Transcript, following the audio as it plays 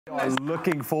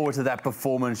Looking forward to that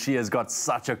performance. She has got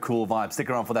such a cool vibe. Stick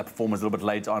around for that performance a little bit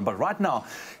later on. But right now,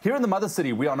 here in the Mother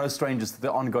City, we are no strangers to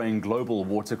the ongoing global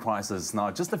water crisis. Now,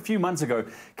 just a few months ago,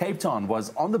 Cape Town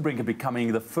was on the brink of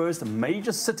becoming the first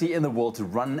major city in the world to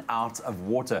run out of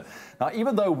water. Now,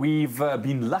 even though we've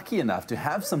been lucky enough to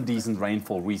have some decent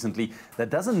rainfall recently,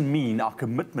 that doesn't mean our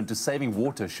commitment to saving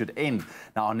water should end.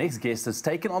 Now, our next guest has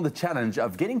taken on the challenge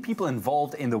of getting people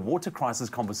involved in the water crisis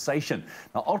conversation.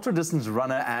 Now, ultra-distance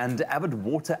runner and avid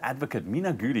water advocate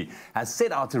Mina Guli has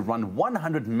set out to run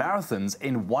 100 marathons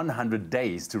in 100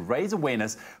 days to raise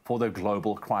awareness for the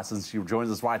global crisis. She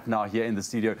joins us right now here in the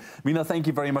studio. Mina, thank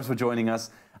you very much for joining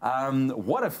us.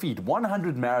 What a feat,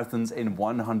 100 marathons in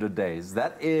 100 days.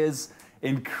 That is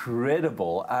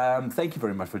incredible. Thank you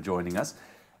very much for joining us.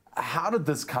 How did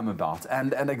this come about,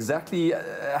 and exactly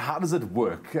how does it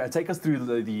work? Take us through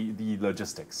the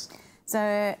logistics.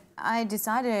 So I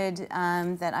decided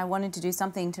that I wanted to do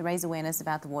something to raise awareness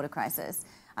about the water crisis.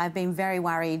 I've been very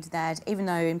worried that even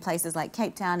though in places like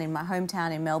Cape Town, in my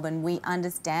hometown in Melbourne, we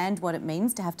understand what it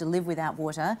means to have to live without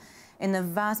water, in the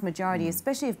vast majority,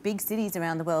 especially of big cities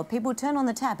around the world, people turn on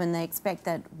the tap and they expect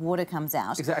that water comes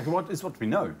out. Exactly, what we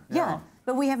know. Yeah,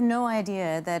 but we have no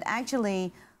idea that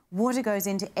actually water goes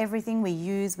into everything we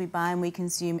use, we buy and we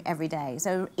consume every day.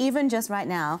 So even just right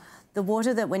now, the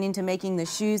water that went into making the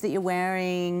shoes that you're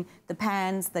wearing, the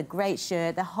pants, the great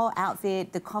shirt, the whole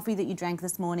outfit, the coffee that you drank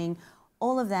this morning,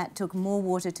 all of that took more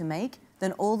water to make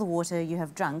than all the water you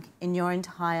have drunk in your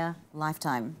entire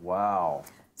lifetime. Wow.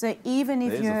 So even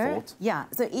if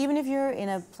even if you're in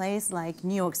a place like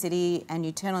New York City and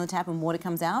you turn on the tap and water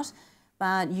comes out,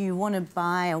 but you want to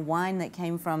buy a wine that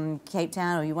came from Cape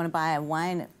Town, or you want to buy a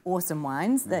wine, awesome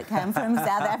wines that came from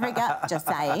South Africa, just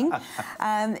saying,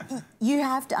 you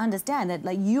have to understand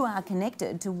that you are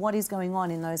connected to what is going on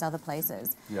in those other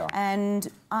places. Yeah. And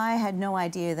I had no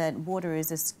idea that water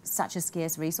is such a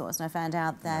scarce resource. And I found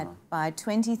out that by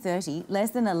 2030, less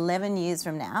than 11 years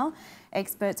from now,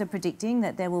 experts are predicting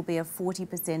that there will be a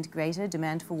 40% greater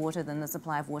demand for water than the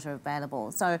supply of water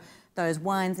available. So those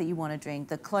wines that you want to drink,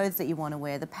 the clothes that you want to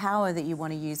wear, the power that you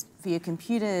want to use for your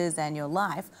computers and your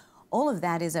life, all of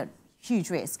that is at huge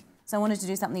risk. So I wanted to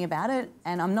do something about it,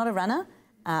 and I'm not a runner.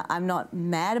 I'm not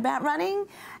mad about running,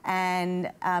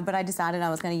 but I decided I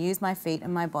was going to use my feet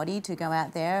and my body to go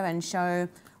out there and show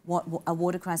what a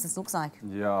water crisis looks like.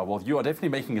 Yeah, well, you are definitely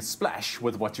making a splash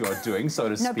with what you are doing, so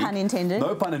to speak. No pun intended.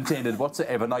 No pun intended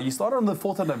whatsoever. Now, you started on the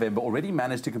 4th of November, already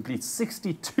managed to complete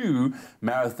 62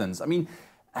 marathons. I mean,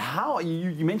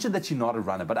 you mentioned that you're not a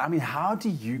runner, but I mean, how do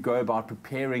you go about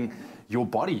preparing your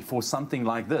body for something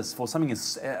like this, for something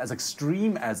as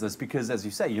extreme as this? Because, as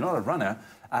you say, you're not a runner.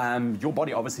 Your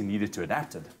body obviously needed to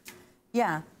adapt it.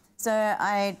 Yeah, so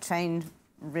I trained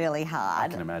really hard. I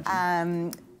can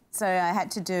imagine. So I had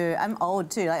to do, I'm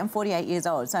old too, I'm 48 years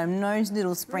old, so I'm no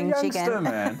little spring chicken.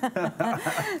 Man.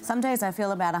 Some days I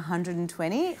feel about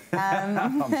 120.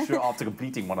 I'm sure after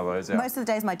completing one of those, yeah. Most of the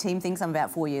days my team thinks I'm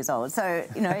about 4 years old, so,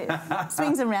 you know,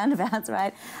 swings and roundabouts,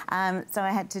 right? So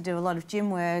I had to do a lot of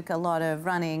gym work, a lot of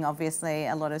running, obviously,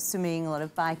 a lot of swimming, a lot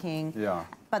of biking. Yeah.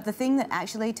 But the thing that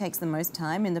actually takes the most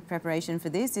time in the preparation for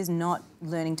this is not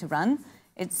learning to run.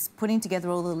 It's putting together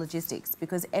all the logistics,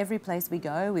 because every place we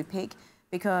go, we pick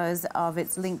because of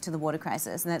its link to the water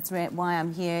crisis. And that's why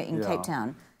I'm here in Cape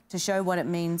Town, to show what it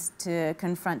means to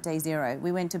confront day zero.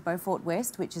 We went to Beaufort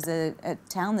West, which is a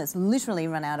town that's literally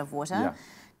run out of water,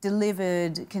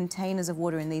 delivered containers of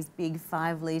water in these big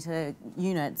 5-litre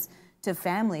units to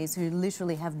families who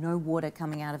literally have no water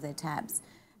coming out of their taps.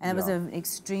 And it was an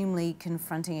extremely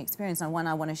confronting experience, and one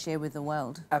I want to share with the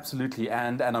world. Absolutely,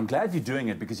 and I'm glad you're doing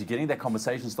it, because you're getting that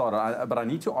conversation started. But I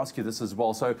need to ask you this as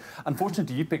well. So,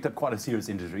 unfortunately, you picked up quite a serious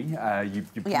injury.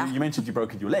 You mentioned you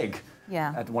broke your leg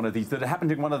at one of these. Did it happen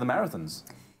during one of the marathons?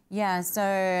 Yeah,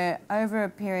 so over a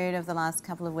period of the last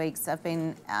couple of weeks, I've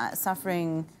been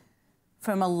suffering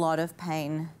from a lot of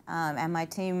pain. And my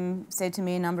team said to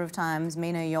me a number of times,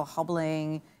 Mina, you're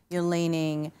hobbling, you're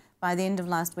leaning. By the end of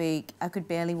last week, I could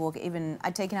barely walk. Even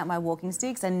I'd taken out my walking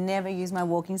sticks. I never use my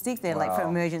walking sticks. They're like for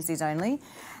emergencies only.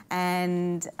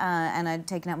 And I'd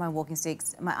taken out my walking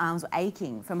sticks. My arms were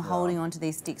aching from holding onto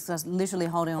these sticks. So I was literally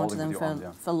holding onto them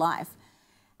for life.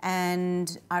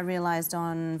 And I realised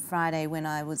on Friday, when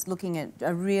I was looking at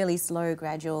a really slow,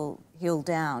 gradual hill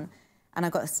down, and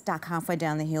I got stuck halfway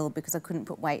down the hill because I couldn't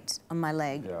put weight on my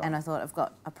leg, and I thought, I've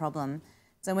got a problem.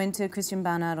 So I went to Christian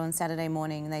Barnard on Saturday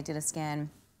morning, and they did a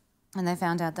scan. And they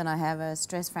found out that I have a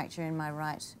stress fracture in my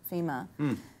right femur.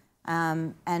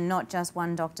 And not just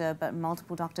one doctor, but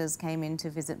multiple doctors came in to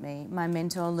visit me. My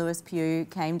mentor, Lewis Pugh,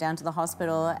 came down to the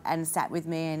hospital and sat with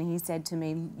me, and he said to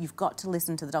me, you've got to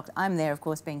listen to the doctor. I'm there, of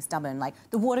course, being stubborn, like,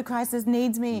 the water crisis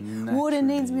needs me. Naturally. Water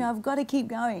needs me, I've got to keep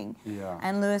going. Yeah.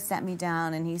 And Lewis sat me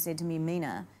down and he said to me,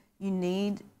 Mina, you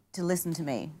need to listen to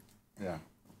me. Yeah.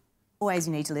 Always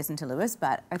you need to listen to Lewis,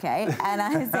 but okay. And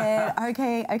I said,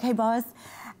 okay, boss.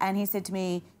 And he said to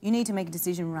me, you need to make a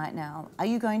decision right now. Are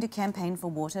you going to campaign for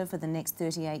water for the next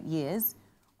 38 years?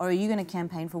 Or are you going to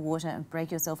campaign for water and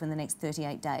break yourself in the next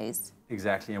 38 days?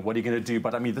 Exactly, and what are you going to do?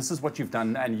 But I mean, this is what you've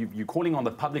done, and you're calling on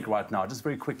the public right now, just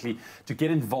very quickly, to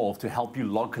get involved, to help you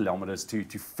log kilometers, to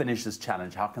finish this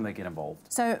challenge. How can they get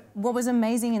involved? So what was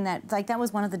amazing in that, like, that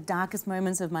was one of the darkest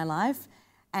moments of my life.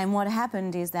 And what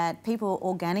happened is that people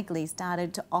organically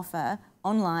started to offer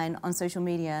online on social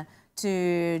media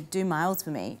to do miles for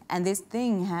me. And this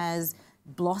thing has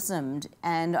blossomed.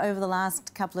 And over the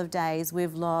last couple of days,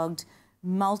 we've logged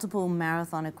multiple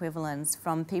marathon equivalents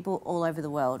from people all over the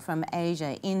world, from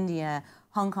Asia, India,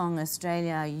 Hong Kong,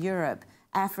 Australia, Europe,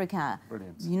 Africa,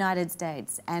 Brilliant. United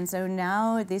States. And so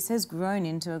now this has grown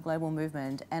into a global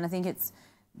movement. And I think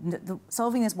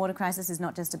solving this water crisis is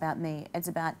not just about me, it's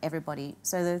about everybody.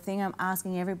 So the thing I'm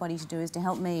asking everybody to do is to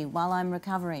help me while I'm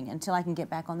recovering until I can get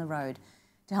back on the road,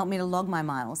 to help me to log my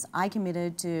miles. I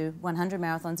committed to 100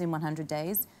 marathons in 100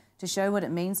 days to show what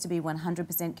it means to be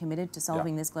 100% committed to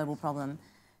solving this global problem.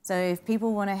 So if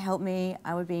people want to help me,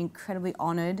 I would be incredibly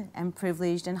honoured and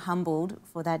privileged and humbled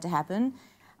for that to happen.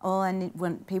 All I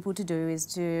want people to do is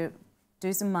to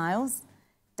do some miles.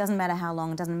 Doesn't matter how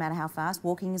long, doesn't matter how fast,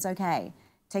 walking is okay.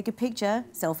 Take a picture,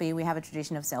 selfie. We have a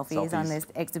tradition of selfies. On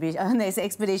this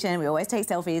expedition. We always take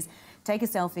selfies. Take a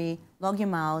selfie, log your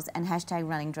miles, and hashtag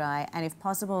running dry. And if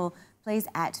possible, please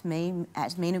 @ me,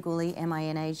 @ Mina Guli,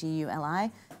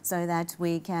 MINAGULI, so that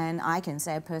I can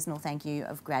say a personal thank you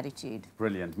of gratitude.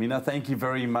 Brilliant. Mina, thank you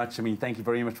very much. I mean, thank you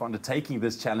very much for undertaking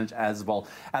this challenge as well.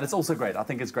 And it's also great. I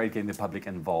think it's great getting the public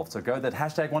involved. So go that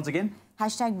hashtag once again.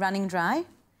 Hashtag running dry.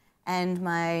 And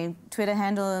my Twitter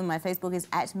handle and my Facebook is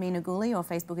 @ Mina Guli, or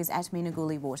Facebook is @ Mina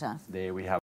Guli Water. There we have